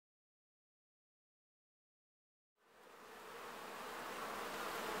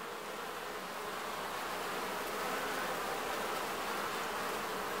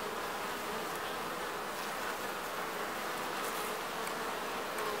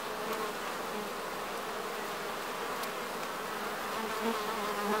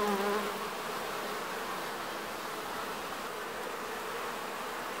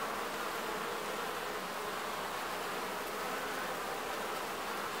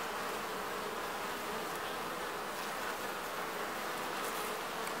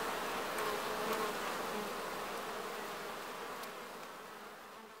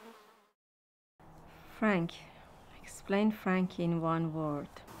Frank. Explain Frank in one word.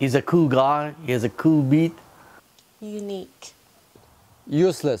 He's a cool guy. He has a cool beat. Unique.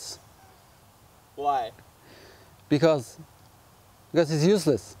 Useless. Why? Because he's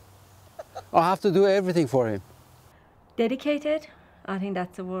useless. I have to do everything for him. Dedicated. I think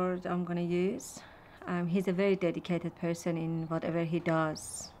that's the word I'm going to use. He's a very dedicated person in whatever he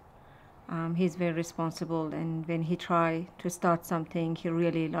does. He's very responsible, and when he tries to start something, he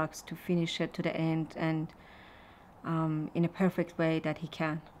really likes to finish it to the end and in a perfect way that he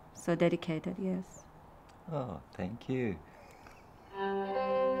can. So dedicated, yes. Oh, thank you.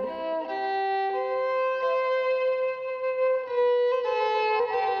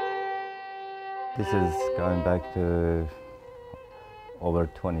 This is going back to over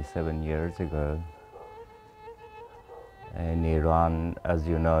 27 years ago. In Iran, as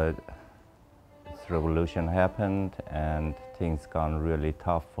you know, this revolution happened and things gone really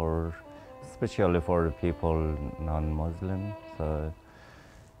tough especially for the people non-Muslim. So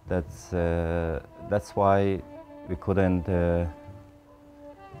that's why we couldn't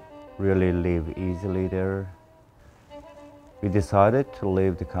really live easily there. We decided to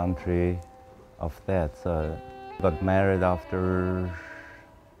leave the country of that. So I got married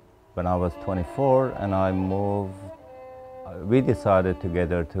when I was 24, and I moved. We decided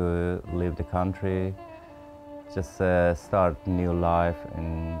together to leave the country, just start new life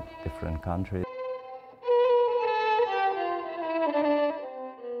in different countries.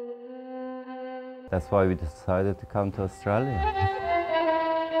 That's why we decided to come to Australia.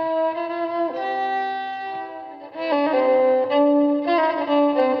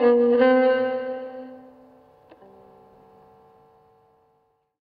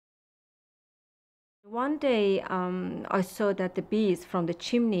 One day, I saw that the bees from the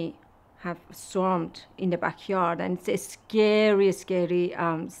chimney have swarmed in the backyard, and it's a scary, scary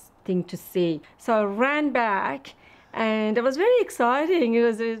thing to see. So I ran back, and it was very exciting. It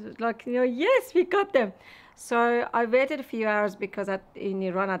was like, yes, we got them. So I waited a few hours because in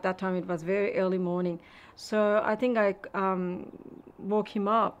Iran at that time it was very early morning. So I think I woke him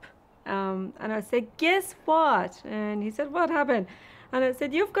up, and I said, guess what? And he said, what happened? And I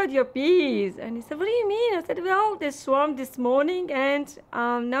said, you've got your bees. And he said, what do you mean? I said, well, they swarmed this morning, and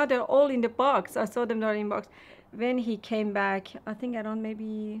now they're all in the box. I saw them, they're in the box. When he came back, I think around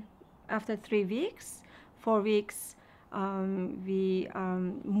maybe after 3 weeks, 4 weeks, we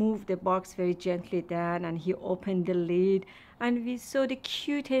moved the box very gently down, and he opened the lid, and we saw the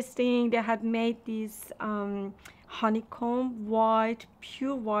cutest thing. They had made this honeycomb,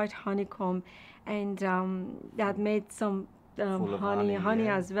 pure white honeycomb, and they had made some honey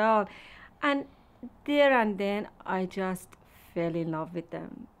yeah, as well. And there and then I just fell in love with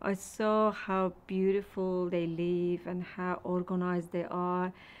them. I saw how beautiful they live and how organized they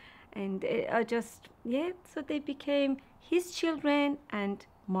are, and I just, so they became his children and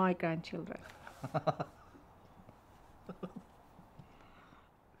my grandchildren.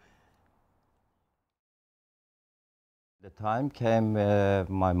 The time came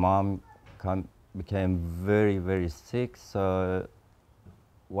my mom became very, very sick, so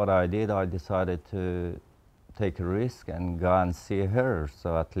what I did, I decided to take a risk and go and see her,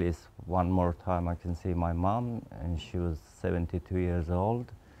 so at least one more time I can see my mom. And she was 72 years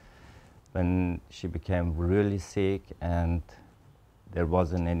old when she became really sick, and there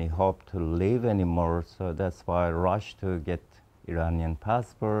wasn't any hope to live anymore, so that's why I rushed to get Iranian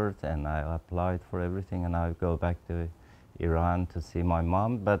passport, and I applied for everything, and I go back to Iran to see my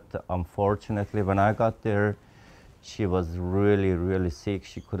mom. But unfortunately, when I got there, she was really, really sick.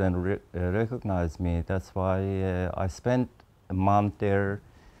 She couldn't recognize me. That's why I spent a month there.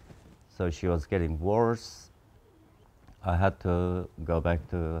 So she was getting worse. I had to go back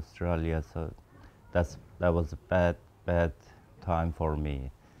to Australia. So that was a bad time for me.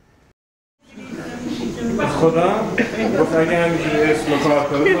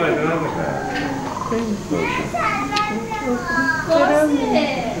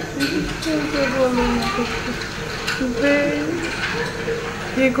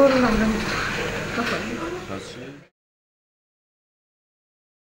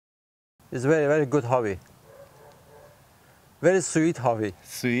 It's very, very good hobby. Very sweet hobby.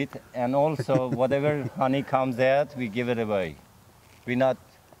 Sweet, and also whatever honey comes out, we give it away. We're not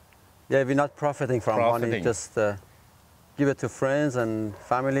profiting from honey, just give it to friends and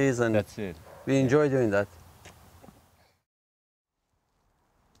families, and That's it. we enjoy doing that.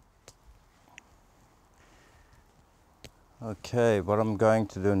 Okay, what I'm going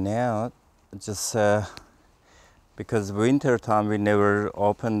to do now, just because winter time we never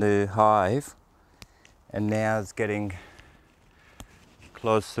open the hive, and now it's getting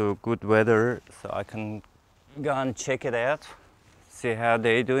close to good weather, so I can go and check it out, see how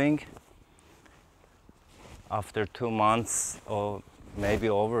they're doing. After 2 months or maybe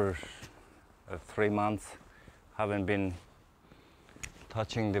over 3 months, haven't been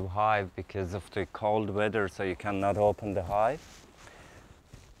touching the hive because of the cold weather, so you cannot open the hive.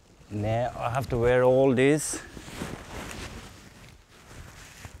 Now I have to wear all this.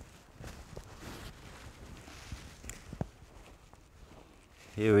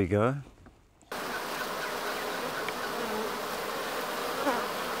 Here we go.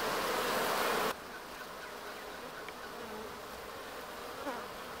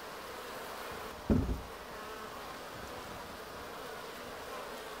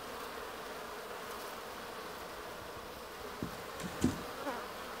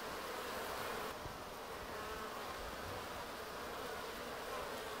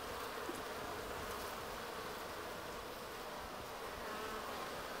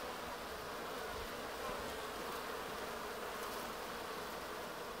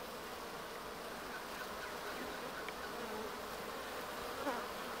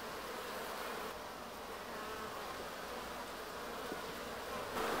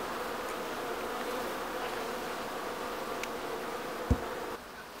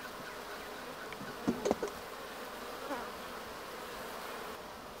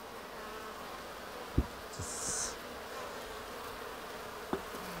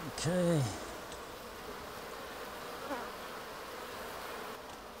 Okay.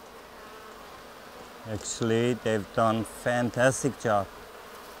 Actually, they've done fantastic job.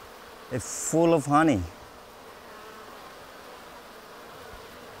 It's full of honey.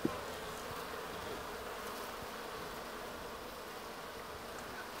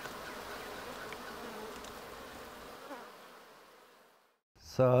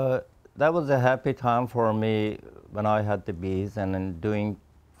 So that was a happy time for me when I had the bees, and then doing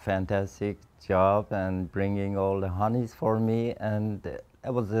fantastic job and bringing all the honeys for me. And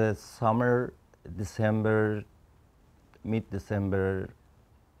it was a summer, December, mid-December,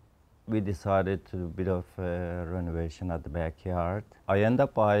 we decided to do a bit of renovation at the backyard. I ended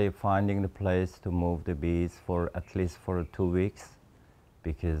up by finding the place to move the bees for at least for 2 weeks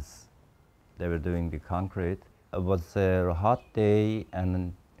because they were doing the concrete. It was a hot day,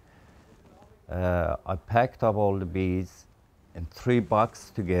 and I packed up all the bees in 3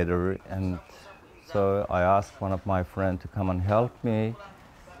 boxes together, and so I asked one of my friends to come and help me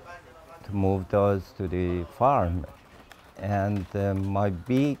to move those to the farm. And my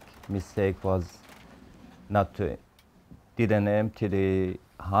big mistake was didn't empty the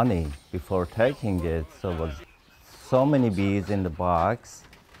honey before taking it. So it was so many bees in the box,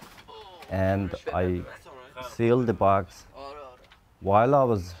 and I sealed the box while I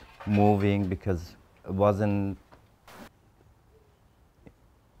was moving because it wasn't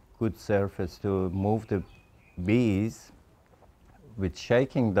good surface to move the bees. With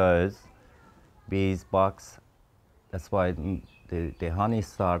shaking those bees box, that's why the honey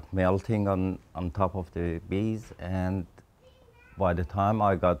start melting on top of the bees, and by the time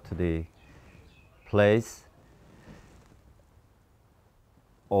I got to the place,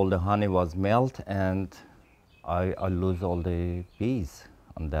 all the honey was melt, and I lose all the bees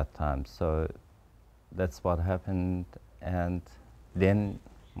on that time. So that's what happened, and then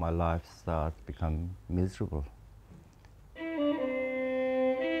my life started to become miserable.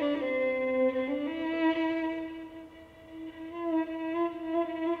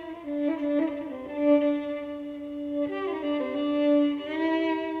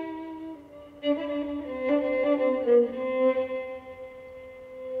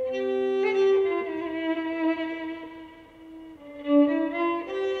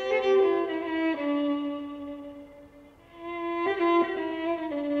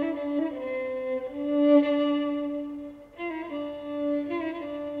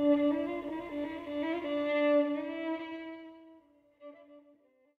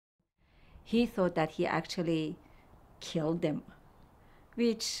 He thought that he actually killed them,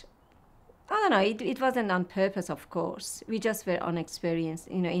 which, I don't know, it wasn't on purpose, of course. We just were inexperienced,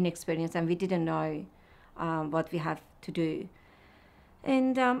 and we didn't know what we have to do.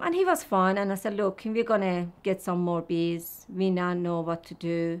 And he was fine, and I said, look, we're gonna get some more bees. We now know what to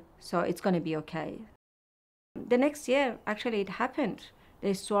do, so it's gonna be okay. The next year, actually, it happened.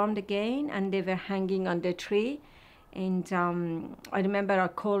 They swarmed again, and they were hanging on the tree And I remember I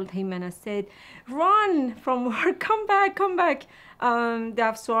called him and I said, "Run from work, come back, come back." They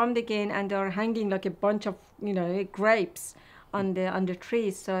have swarmed again, and they're hanging like a bunch of, grapes on the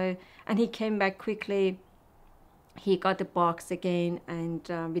trees. So, and he came back quickly. He got the box again, and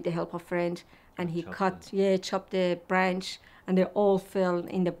with the help of friend, and he chopped the branch, and they all fell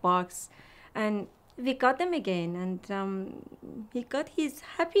in the box, and we got them again, and he got his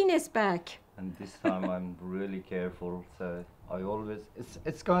happiness back. And this time I'm really careful. So I always,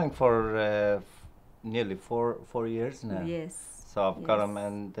 it's going for nearly four years now. Yes. So I've got them,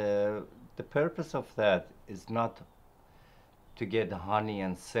 and the purpose of that is not to get honey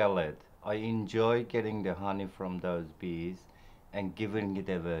and sell it. I enjoy getting the honey from those bees and giving it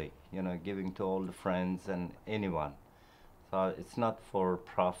away, giving to all the friends and anyone. So it's not for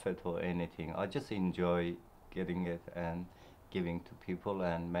profit or anything. I just enjoy getting it and giving to people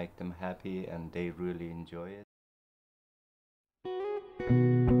and make them happy, and they really enjoy it.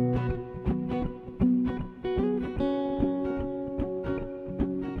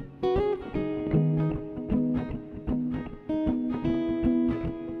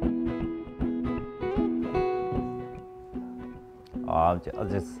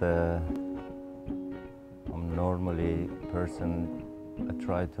 I'm normally a person. I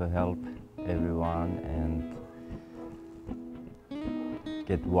try to help everyone and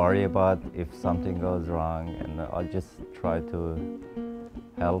get worried about if something goes wrong, and I just try to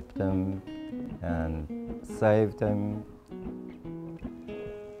help them and save them.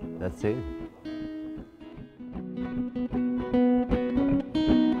 That's it.